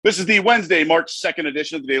This is the Wednesday, March 2nd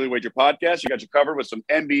edition of the Daily Wager Podcast. You got you covered with some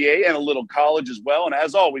NBA and a little college as well. And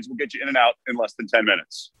as always, we'll get you in and out in less than 10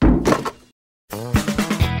 minutes.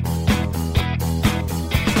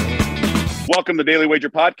 Welcome to the Daily Wager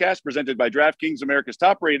Podcast, presented by DraftKings, America's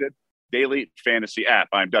top-rated daily fantasy app.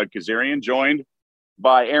 I'm Doug Kazarian, joined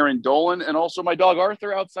by Aaron Dolan and also my dog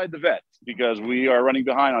Arthur outside the vet because we are running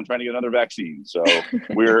behind on trying to get another vaccine. So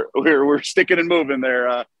we're sticking and moving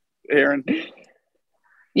there, Aaron.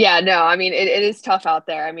 Yeah, no, I mean, it is tough out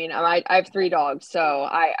there. I mean, I have 3 dogs, so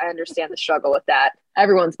I understand the struggle with that.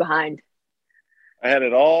 Everyone's behind. I had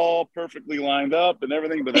it all perfectly lined up and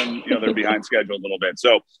everything, but then, they're behind schedule a little bit.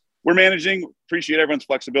 So we're managing, appreciate everyone's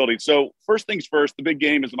flexibility. So first things first, the big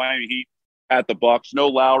game is the Miami Heat at the Bucks. No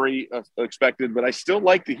Lowry expected, but I still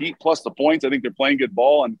like the Heat plus the points. I think they're playing good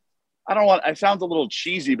ball, and it sounds a little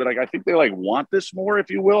cheesy, but I think they want this more, if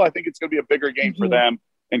you will. I think it's going to be a bigger game for them.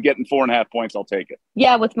 And getting 4.5 points, I'll take it.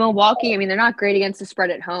 Yeah, with Milwaukee, I mean, they're not great against the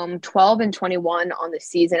spread at home. 12-21 on the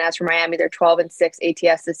season. As for Miami, they're 12-6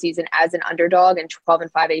 ATS this season as an underdog and 12-5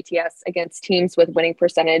 ATS against teams with winning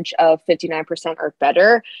percentage of 59% or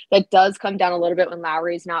better. That does come down a little bit when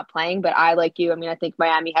Lowry's not playing, but I think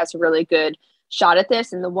Miami has a really good shot at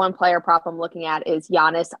this. And the one player prop I'm looking at is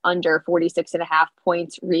Giannis under 46.5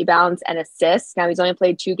 points, rebounds, and assists. Now, he's only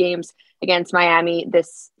played 2 games against Miami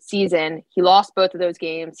this season. He lost both of those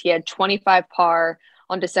games. He had 25 par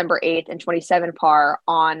on December 8th and 27 par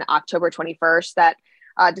on October 21st. That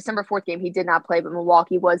December 4th game, he did not play, but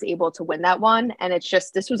Milwaukee was able to win that one. And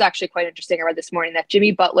this was actually quite interesting. I read this morning that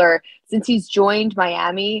Jimmy Butler, since he's joined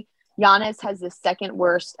Miami, Giannis has the second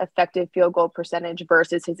worst effective field goal percentage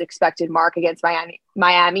versus his expected mark against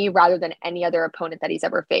Miami rather than any other opponent that he's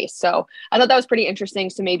ever faced. So I thought that was pretty interesting.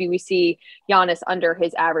 So maybe we see Giannis under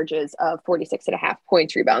his averages of 46.5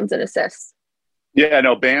 points, rebounds, and assists. Yeah,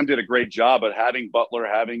 no, Bam did a great job, but having Butler,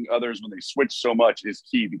 having others when they switch so much is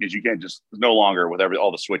key because you can't just no longer with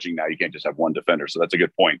all the switching now, you can't just have one defender. So that's a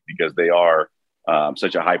good point because they are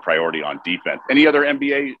such a high priority on defense. Any other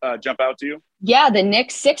NBA jump out to you? Yeah, the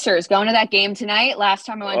Knicks Sixers going to that game tonight. Last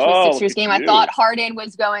time I went to a Sixers game, I thought Harden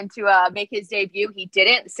was going to make his debut. He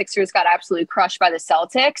didn't. The Sixers got absolutely crushed by the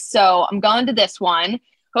Celtics. So I'm going to this one.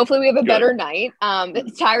 Hopefully we have a better night.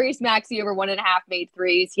 Tyrese Maxey over 1.5 made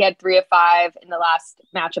threes. He had 3 of 5 in the last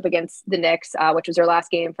matchup against the Knicks, which was their last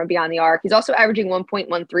game from beyond the arc. He's also averaging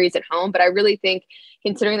 1.1 threes at home. But I really think,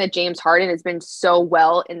 considering that James Harden has been so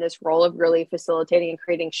well in this role of really facilitating and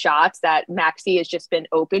creating shots, that Maxey has just been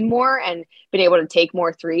open more and been able to take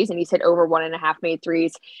more threes. And he's hit over 1.5 made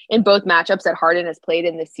threes in both matchups that Harden has played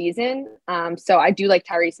in this season. So I do like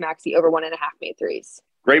Tyrese Maxey over 1.5 made threes.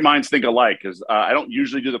 Great minds think alike because I don't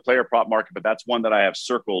usually do the player prop market, but that's one that I have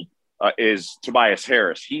circled is Tobias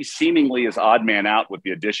Harris. He seemingly is odd man out with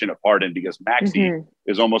the addition of Harden because Maxey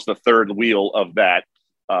is almost the third wheel of that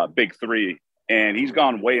big three, and he's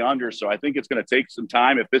gone way under. So I think it's going to take some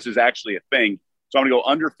time if this is actually a thing. So I'm going to go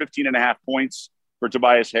under 15.5 points for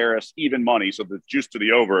Tobias Harris, even money. So the juice to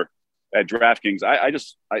the over at DraftKings.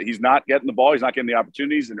 He's not getting the ball. He's not getting the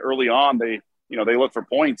opportunities. And early on, they look for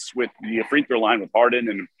points with the free throw line with Harden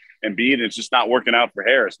and Embiid, and it's just not working out for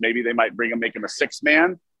Harris. Maybe they might make him a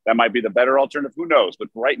 6-man. That might be the better alternative. Who knows? But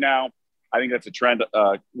right now, I think that's a trend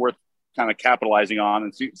worth kind of capitalizing on.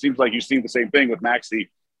 And it seems like you've seen the same thing with Maxey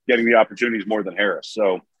getting the opportunities more than Harris.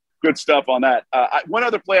 So good stuff on that. One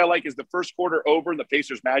other play I like is the first quarter over in the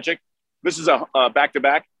Pacers Magic. This is a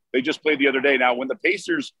back-to-back. They just played the other day. Now, when the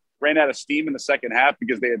Pacers ran out of steam in the second half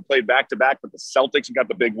because they had played back-to-back with the Celtics and got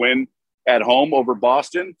the big win at home over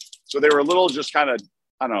Boston. So they were a little just kind of,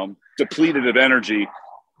 depleted of energy.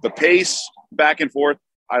 The pace back and forth,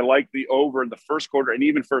 I like the over in the first quarter and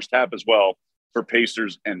even first half as well for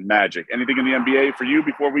Pacers and Magic. Anything in the NBA for you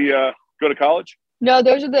before we go to college? No,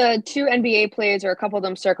 those are the 2 NBA plays, or a couple of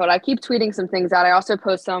them circled. I keep tweeting some things out. I also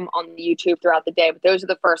post some on the YouTube throughout the day, but those are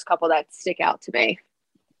the first couple that stick out to me.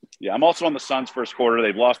 Yeah, I'm also on the Suns first quarter.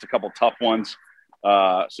 They've lost a couple tough ones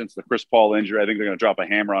since the Chris Paul injury. I think they're going to drop a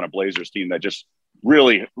hammer on a Blazers team that just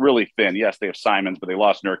really, really thin. Yes, they have Simons, but they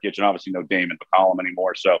lost Nurkic and obviously no Dame and McCollum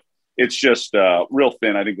anymore. So it's just real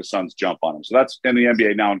thin. I think the Suns jump on them. So that's in the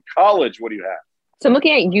NBA. Now in college, what do you have? So I'm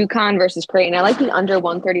looking at UConn versus Creighton. I like the under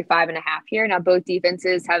 135.5 here. Now, both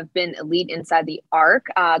defenses have been elite inside the arc.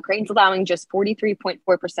 Creighton's allowing just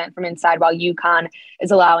 43.4% from inside, while UConn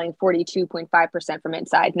is allowing 42.5% from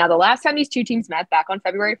inside. Now, the last time these two teams met back on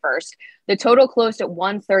February 1st, The total closed at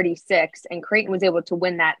 136, and Creighton was able to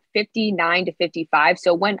win that 59-55.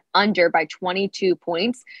 So went under by 22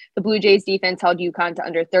 points. The Blue Jays defense held UConn to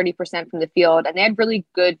under 30% from the field, and they had really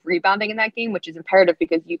good rebounding in that game, which is imperative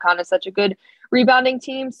because UConn is such a good rebounding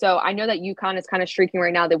team. So I know that UConn is kind of streaking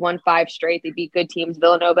right now. They won 5 straight. They beat good teams,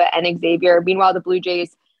 Villanova and Xavier. Meanwhile, the Blue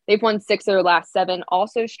Jays, they've won 6 of their last 7,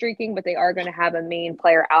 also streaking, but they are going to have a main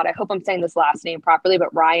player out. I hope I'm saying this last name properly,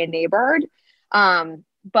 but Ryan Neighbord.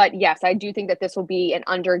 But yes, I do think that this will be an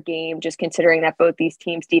under game, just considering that both these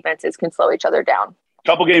teams' defenses can slow each other down.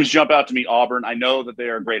 Couple games jump out to me. Auburn, I know that they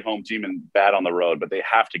are a great home team and bad on the road, but they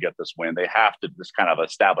have to get this win. They have to just kind of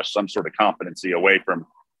establish some sort of competency away from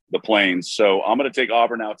the Plains. So I'm going to take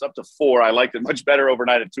Auburn now. It's up to 4. I liked it much better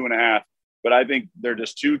overnight at 2.5, but I think they're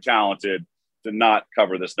just too talented to not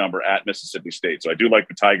cover this number at Mississippi State. So I do like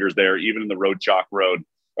the Tigers there, even in the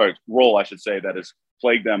roll, I should say, that has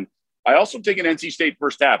plagued them. I also take an NC State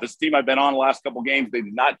first half. This team I've been on the last couple of games, they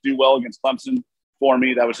did not do well against Clemson for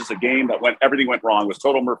me. That was just a game that everything went wrong. It was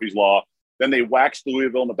total Murphy's Law. Then they waxed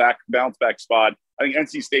Louisville in the bounce back spot. I think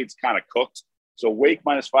NC State's kind of cooked. So Wake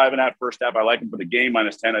 -5.5 first half. I like them for the game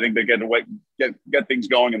 -10. I think they get things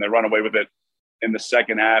going and they run away with it in the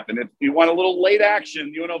second half. And if you want a little late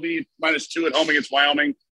action, UNLV -2 at home against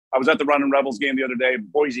Wyoming. I was at the Runnin' Rebels game the other day.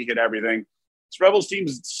 Boise hit everything. This Rebels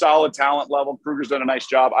team's solid talent level. Kruger's done a nice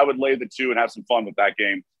job. I would lay the 2 and have some fun with that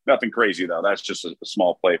game. Nothing crazy, though. That's just a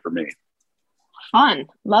small play for me. Fun.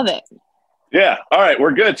 Love it. Yeah. All right.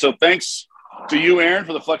 We're good. So thanks to you, Aaron,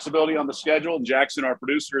 for the flexibility on the schedule, and Jackson, our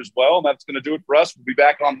producer, as well. And that's going to do it for us. We'll be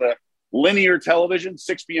back on the linear television,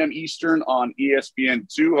 6 p.m. Eastern on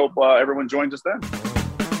ESPN2. Hope everyone joins us then.